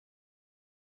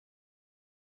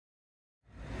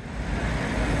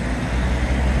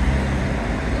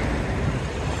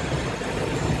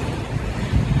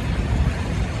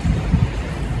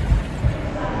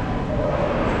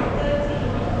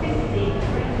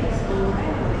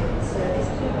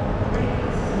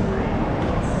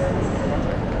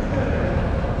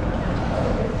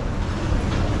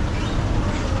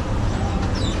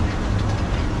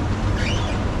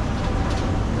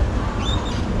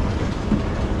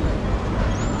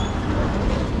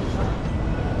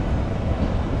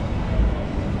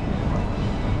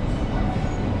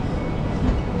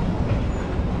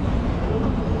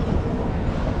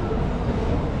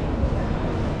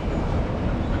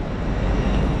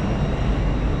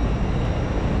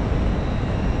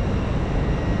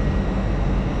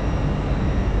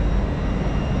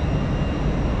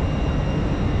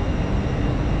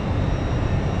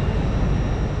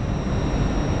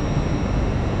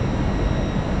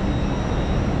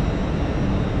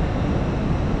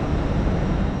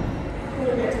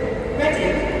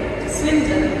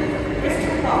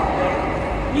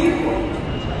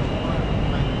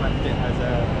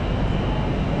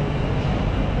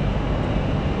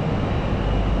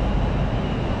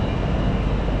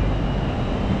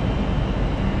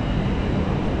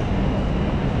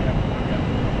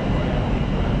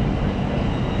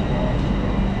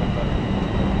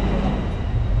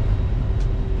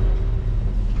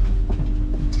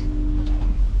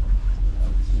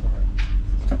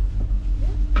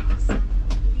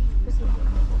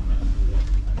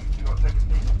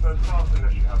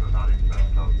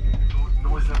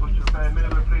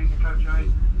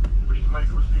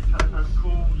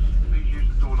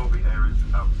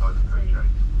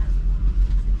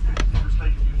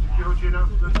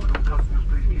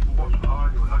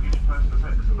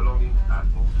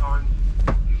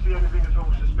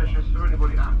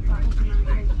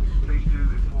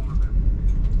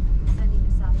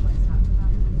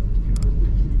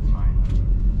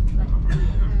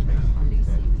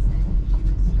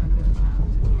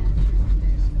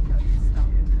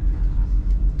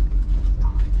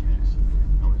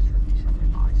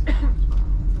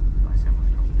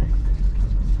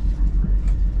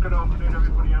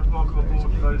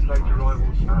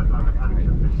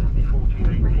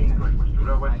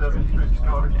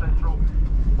Cardiff Central.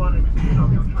 My name is Ian,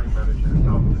 I'm your train manager this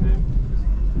afternoon.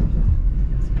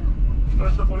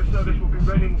 First up on the service will be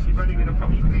Reading in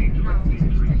approximately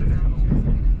 23 minutes.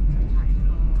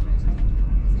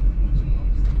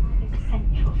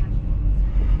 Central.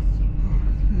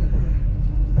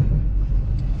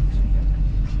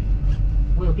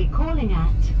 We'll be calling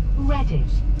at Reading,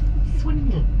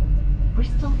 Swindon,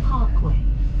 Bristol Parkway,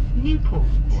 Newport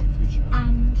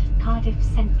and Cardiff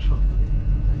Central.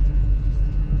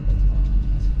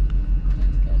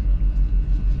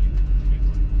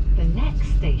 The next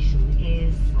station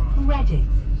is Reading.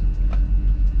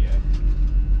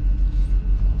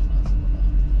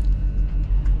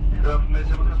 Good afternoon,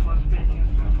 customer speaking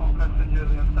for passengers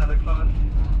in Santa Claus.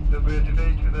 There'll be a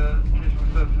delay to the occasional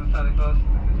service in Santa Claus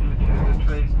due to the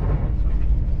train.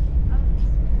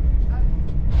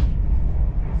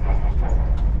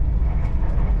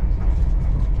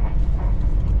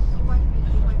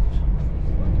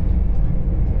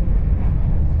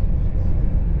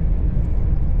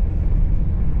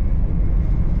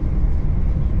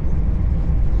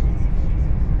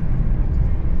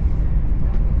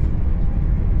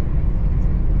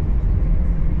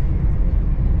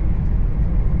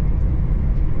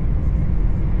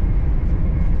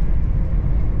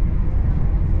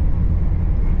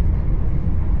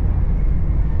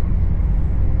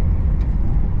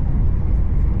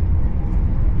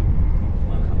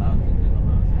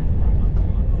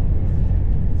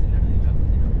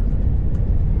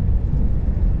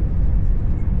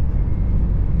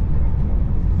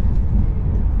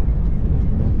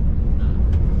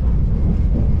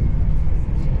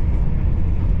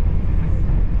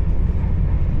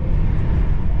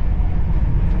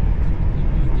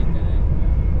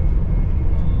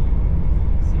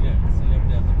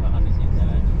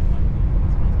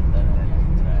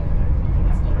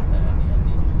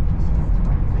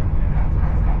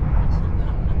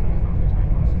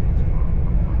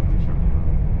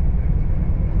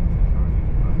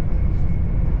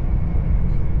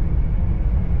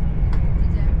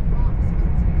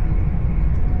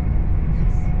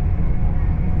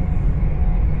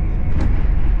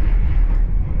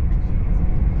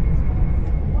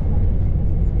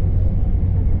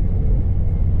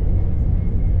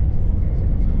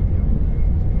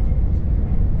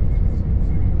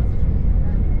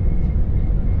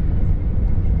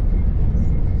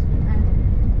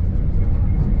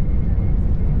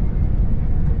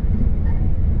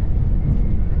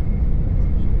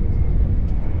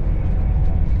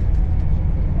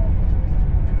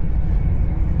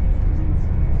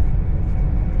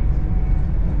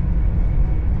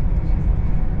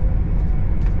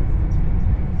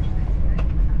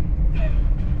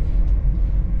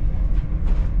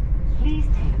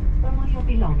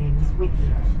 belongings with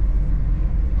you.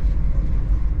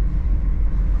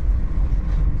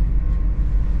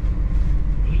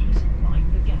 Please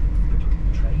mind the gap between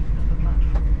the train and the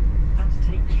platform, and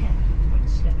take care when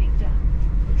stepping down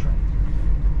the train.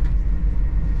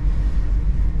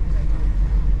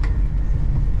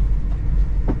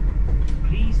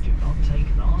 Please do not take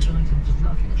large items of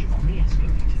luggage on the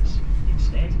escalators.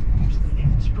 Instead, use the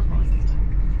lifts provided.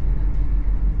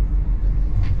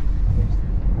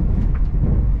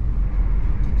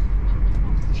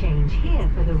 Change here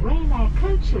for the Rail Air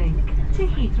coach link to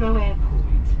Heathrow Airport.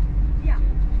 Yeah.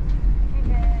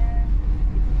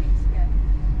 Weeks ago.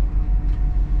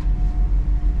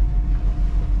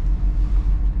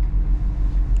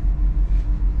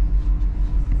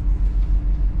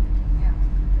 Yeah.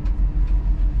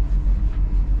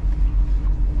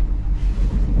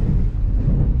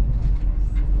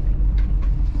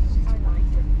 I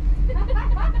like it.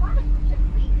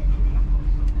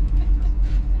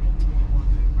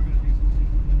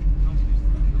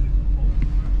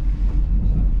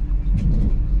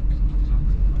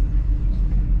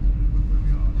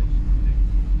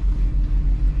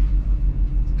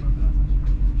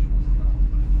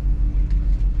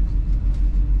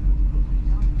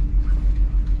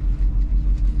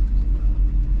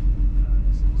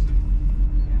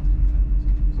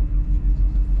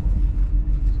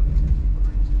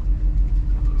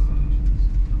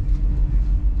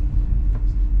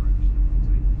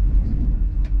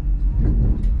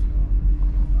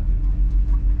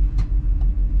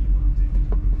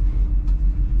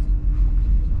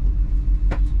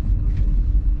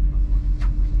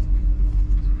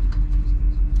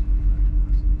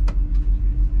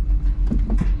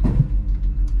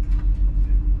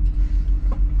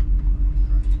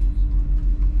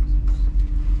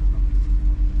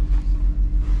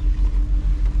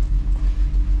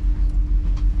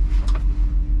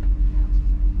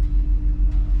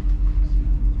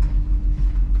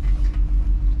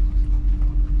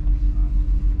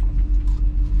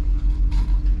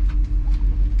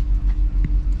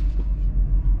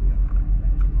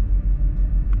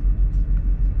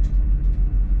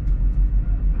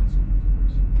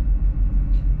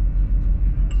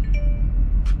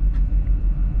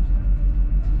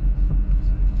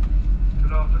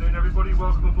 everybody,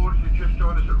 welcome aboard. If you just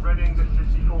joined us at Reading, this is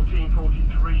the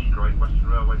 1443 Great Western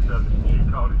Railway service to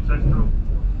Cardiff Central.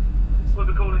 We'll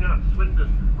be calling at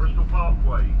Swindon, Bristol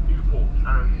Parkway, Newport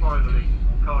and finally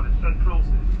Cardiff Central,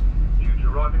 due to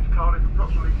arriving to Cardiff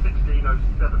approximately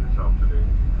 16:07 this afternoon.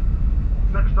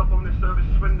 Next stop on this service,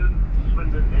 Swindon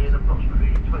in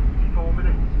approximately 24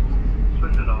 minutes.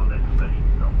 Swindon our next station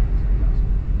stop.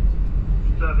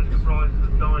 Service comprises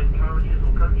of 9 carriages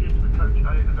or coaches, with coach A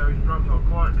at the very front, our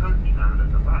quiet coach, and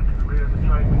at the back, at the rear of the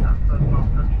train, we have first class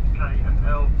coaches K and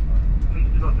L. Please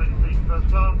do not take a seat in first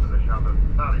class unless you have a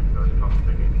valid first class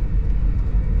ticket.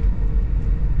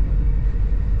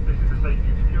 This is a safety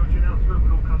and security announcement.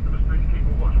 With all customers, please keep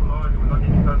a watchful eye on your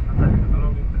luggage, personal effects and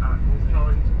belongings at all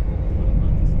times.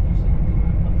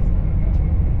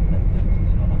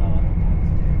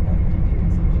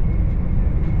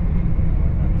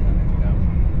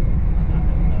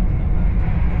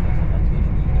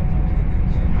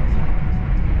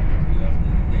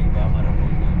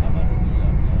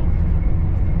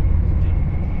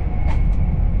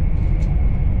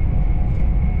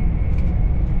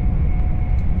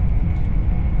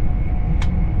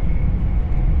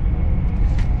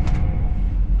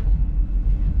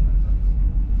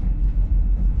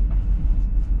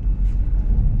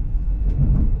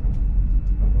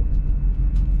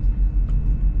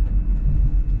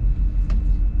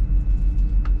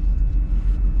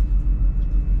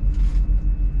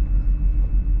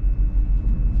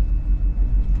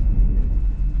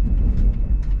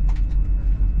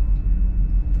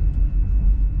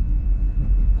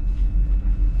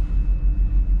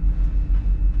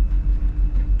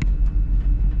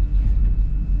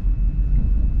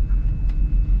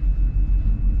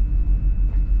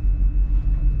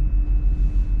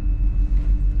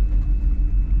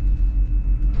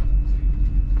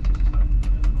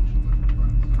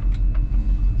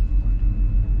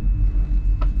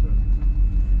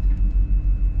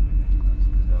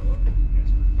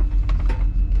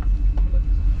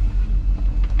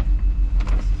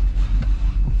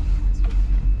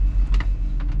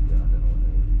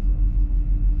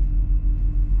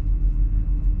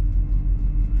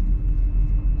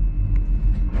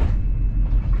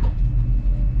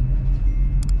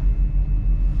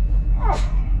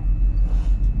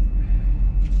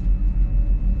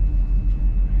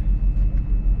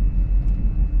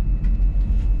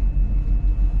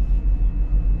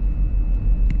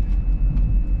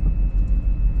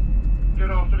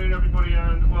 Everybody,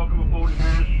 and welcome aboard. If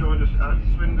you just joined us at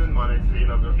Swindon, my name's Ian,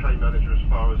 I'm the train manager as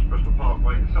far as Bristol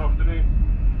Parkway this afternoon.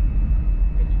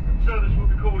 Service will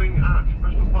be calling at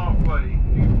Bristol Parkway,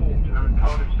 Newport and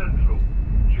Cardiff Central,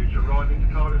 due to arriving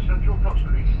to Cardiff Central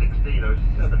approximately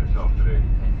 16:07 this afternoon.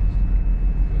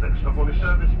 Next stop on the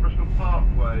service, Bristol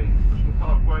Parkway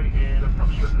in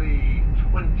approximately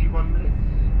 21 minutes.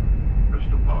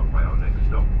 Bristol Parkway our next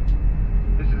stop.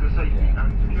 This is a safety and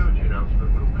security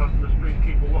announcement. With all customers, please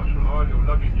keep a watchful eye on your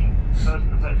luggage,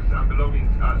 personal effects and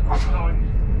belongings at all times.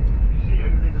 If you see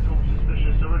anything at all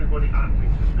suspicious or anybody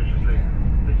acting suspiciously,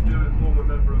 please do inform a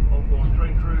member of